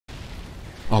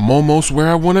I'm almost where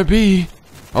I want to be.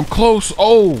 I'm close.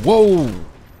 Oh, whoa.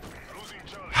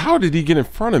 How did he get in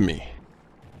front of me?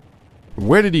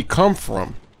 Where did he come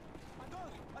from?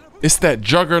 It's that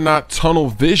juggernaut tunnel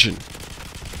vision.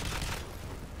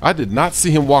 I did not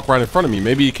see him walk right in front of me.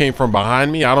 Maybe he came from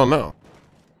behind me. I don't know.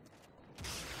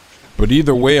 But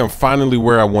either way, I'm finally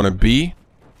where I want to be.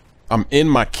 I'm in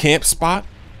my camp spot.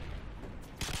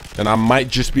 And I might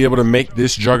just be able to make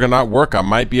this juggernaut work. I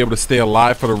might be able to stay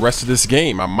alive for the rest of this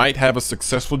game. I might have a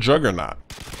successful juggernaut.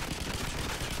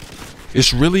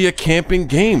 It's really a camping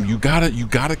game. You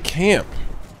gotta camp.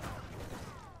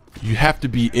 You have to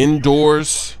be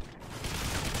indoors.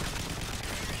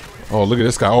 Oh, look at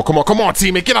this guy. Oh, come on,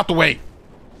 teammate, get out the way.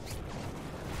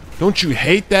 Don't you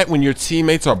hate that when your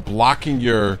teammates are blocking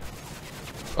your...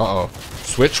 Uh-oh.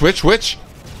 Switch.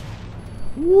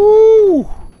 Woo!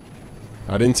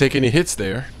 I didn't take any hits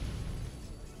there.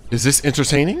 Is this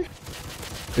entertaining?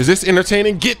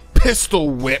 Get pistol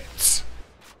whipped.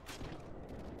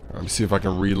 Let me see if I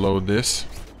can reload this.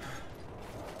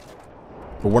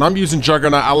 But when I'm using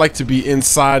Juggernaut, I like to be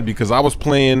inside because I was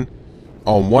playing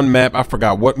on one map. I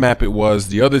forgot what map it was.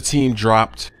 The other team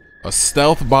dropped a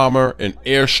stealth bomber, an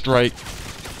airstrike.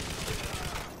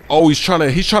 Oh, he's trying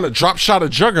to drop shot a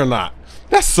Juggernaut.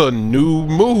 That's a new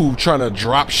move, trying to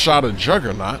drop shot a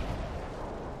Juggernaut.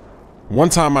 One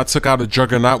time I took out a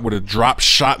Juggernaut with a drop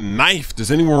shot knife.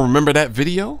 Does anyone remember that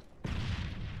video?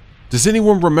 Does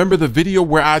anyone remember the video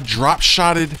where I drop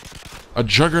shotted a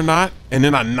Juggernaut and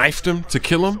then I knifed him to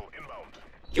kill him?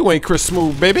 You ain't Chris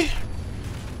Smoove, baby.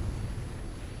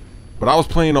 But I was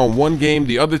playing on one game.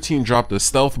 The other team dropped a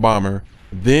stealth bomber,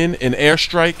 then an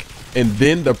airstrike, and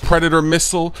then the Predator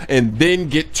missile, and then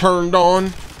get turned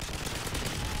on.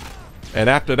 And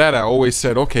after that, I always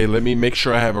said, okay, let me make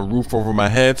sure I have a roof over my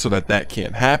head so that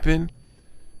can't happen.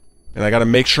 And I got to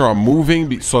make sure I'm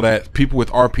moving so that people with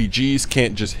RPGs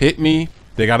can't just hit me.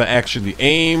 They got to actually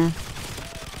aim.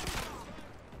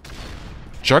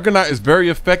 Juggernaut is very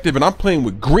effective, and I'm playing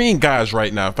with green guys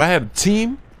right now. If I had a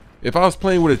team, if I was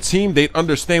playing with a team, they'd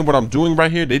understand what I'm doing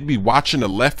right here. They'd be watching the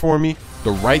left for me,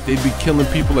 the right, they'd be killing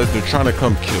people as they're trying to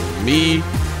come kill me.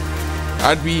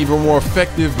 I'd be even more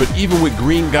effective. But even with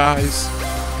green guys,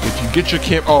 if you get your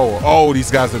camp, oh,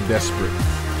 these guys are desperate.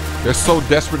 They're so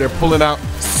desperate, they're pulling out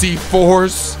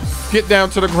C4s. Get down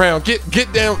to the ground,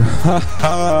 get down.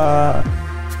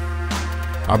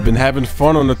 I've been having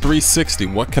fun on the 360,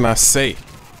 what can I say?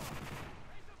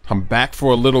 I'm back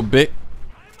for a little bit,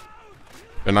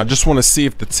 and I just want to see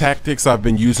if the tactics I've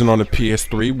been using on the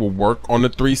PS3 will work on the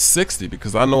 360,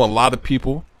 because I know a lot of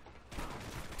people,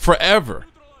 forever,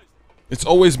 it's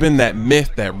always been that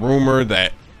myth, that rumor,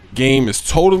 that game is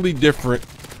totally different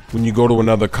when you go to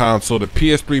another console. The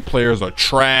PS3 players are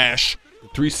trash. The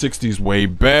 360 is way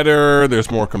better. There's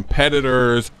more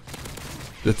competitors.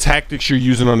 The tactics you're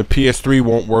using on the PS3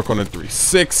 won't work on the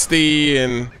 360.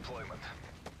 And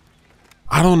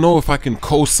I don't know if I can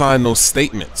co-sign those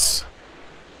statements.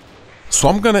 So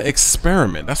I'm going to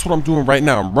experiment. That's what I'm doing right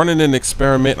now. I'm running an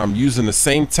experiment. I'm using the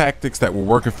same tactics that were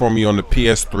working for me on the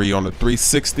PS3, on the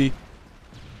 360.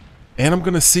 And I'm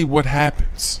going to see what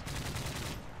happens.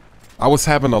 I was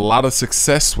having a lot of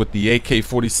success with the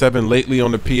AK-47 lately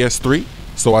on the PS3.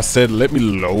 So I said, let me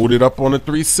load it up on the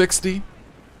 360.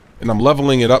 And I'm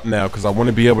leveling it up now because I want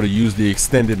to be able to use the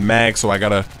extended mag. So I got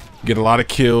to get a lot of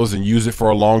kills and use it for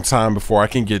a long time before I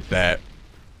can get that.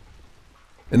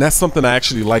 And that's something I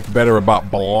actually liked better about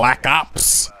Black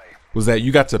Ops, was that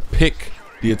you got to pick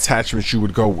the attachments you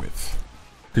would go with.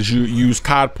 Because you use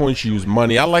COD points, you use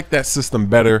money. I like that system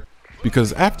better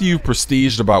because after you've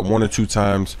prestiged about 1 or 2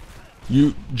 times,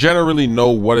 you generally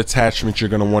know what attachment you're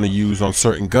going to want to use on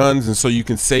certain guns, and so you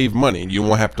can save money and you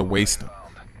won't have to waste them.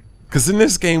 Because in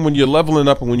this game, when you're leveling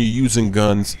up and when you're using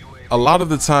guns, a lot of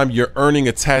the time you're earning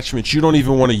attachments you don't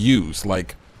even want to use,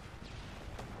 like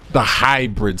the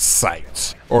hybrid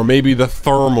sight, or maybe the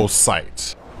thermal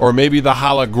sight, or maybe the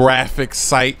holographic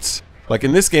sight. Like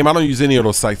in this game, I don't use any of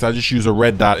those sights. I just use a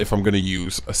red dot if I'm going to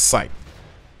use a sight.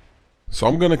 So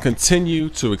I'm going to continue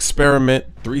to experiment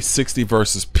 360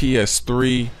 versus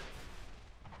PS3.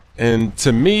 And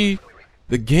to me,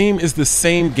 the game is the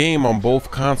same game on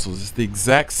both consoles. It's the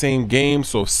exact same game.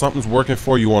 So if something's working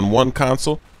for you on one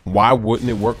console, why wouldn't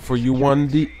it work for you on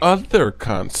the other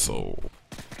console?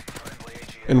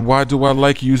 And why do I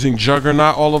like using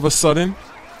Juggernaut all of a sudden?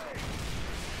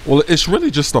 Well, it's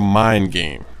really just a mind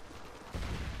game.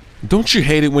 Don't you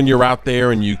hate it when you're out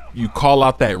there and you call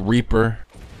out that Reaper,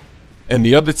 and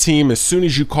the other team, as soon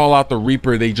as you call out the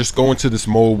Reaper, they just go into this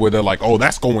mode where they're like, oh,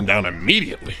 that's going down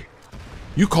immediately.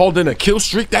 You called in a kill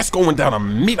streak, that's going down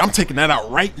immediately. I'm taking that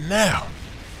out right now.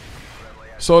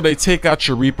 So they take out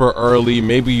your Reaper early.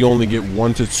 Maybe you only get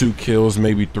 1 to 2 kills,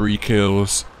 maybe 3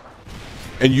 kills.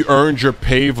 And you earned your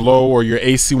Pave Low or your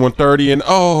AC-130, and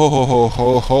oh ho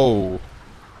ho ho.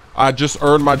 I just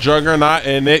earned my Juggernaut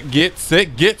and it gets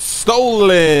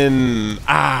stolen.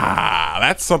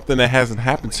 That's something that hasn't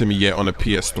happened to me yet on the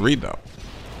PS3 though.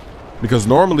 Because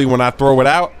normally when I throw it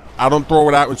out, I don't throw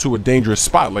it out into a dangerous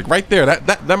spot. Like right there,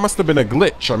 that must have been a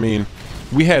glitch. I mean,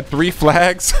 we had 3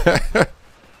 flags.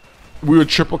 We were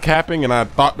triple capping and I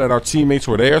thought that our teammates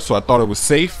were there, so I thought it was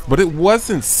safe, but it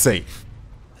wasn't safe.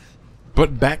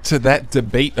 But back to that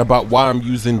debate about why I'm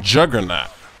using Juggernaut.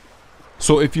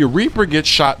 So if your Reaper gets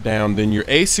shot down, then your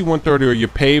AC-130 or your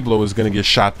Pave Low is going to get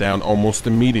shot down almost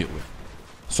immediately.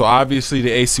 So obviously the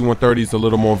AC-130 is a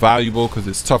little more valuable because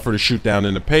it's tougher to shoot down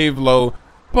than the Pave Low,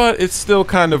 but it's still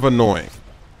kind of annoying.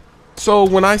 So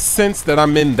when I sense that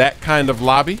I'm in that kind of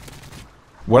lobby,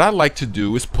 what I like to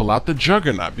do is pull out the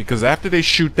Juggernaut, because after they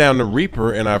shoot down the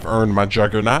Reaper and I've earned my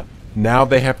Juggernaut, now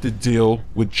they have to deal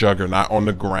with Juggernaut on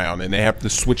the ground and they have to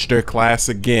switch their class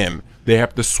again. They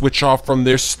have to switch off from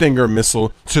their Stinger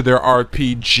missile to their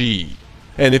RPG.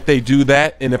 And if they do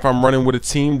that, and if I'm running with a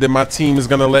team, then my team is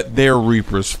gonna let their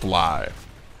Reapers fly.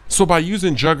 So by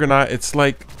using Juggernaut, it's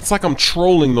like I'm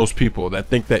trolling those people that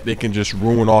think that they can just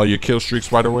ruin all your kill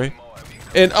streaks right away.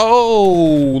 And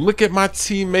oh, look at my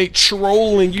teammate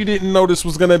trolling. You didn't know this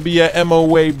was gonna be a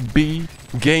MOAB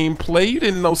gameplay. You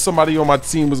didn't know somebody on my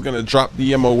team was gonna drop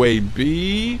the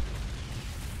MOAB.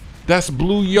 That's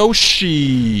Blue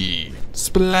Yoshi.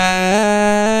 Splash.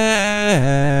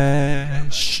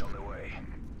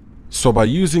 So by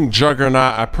using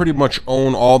Juggernaut, I pretty much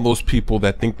own all those people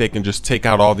that think they can just take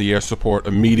out all the air support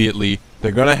immediately.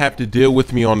 They're gonna have to deal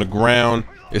with me on the ground.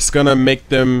 It's gonna make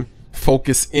them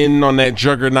focus in on that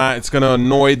Juggernaut. It's gonna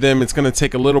annoy them. It's gonna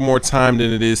take a little more time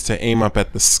than it is to aim up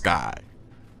at the sky.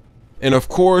 And of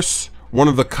course, one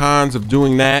of the cons of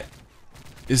doing that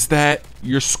is that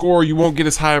your score, you won't get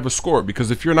as high of a score, because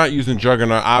if you're not using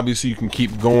Juggernaut, obviously you can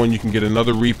keep going. You can get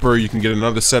another Reaper, you can get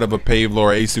another set of a Pave Low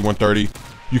or AC-130.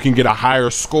 You can get a higher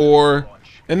score,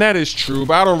 and that is true,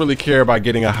 but I don't really care about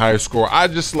getting a higher score. I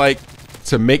just like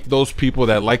to make those people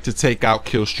that like to take out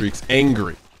kill streaks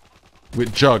angry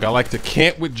with Jug. I like to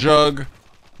camp with Jug.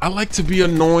 I like to be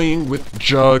annoying with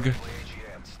Jug,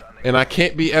 and I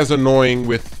can't be as annoying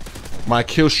with my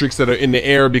kill streaks that are in the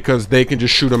air, because they can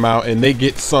just shoot them out and they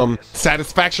get some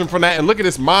satisfaction from that. And look at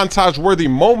this montage worthy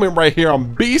moment right here.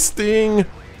 I'm beasting.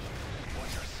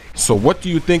 So what do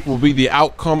you think will be the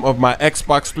outcome of my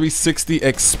Xbox 360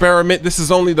 experiment? This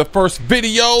is only the first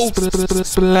video.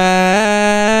 Splash.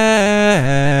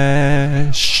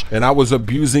 And I was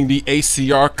abusing the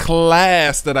ACR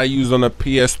class that I used on the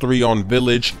PS3 on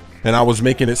Village, and I was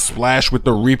making it splash with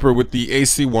the Reaper with the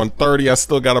AC-130. I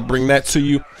still gotta bring that to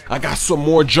you. I got some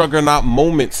more Juggernaut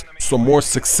moments, some more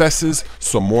successes,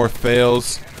 some more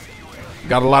fails.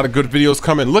 Got a lot of good videos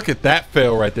coming. Look at that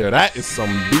fail right there. That is some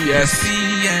BS.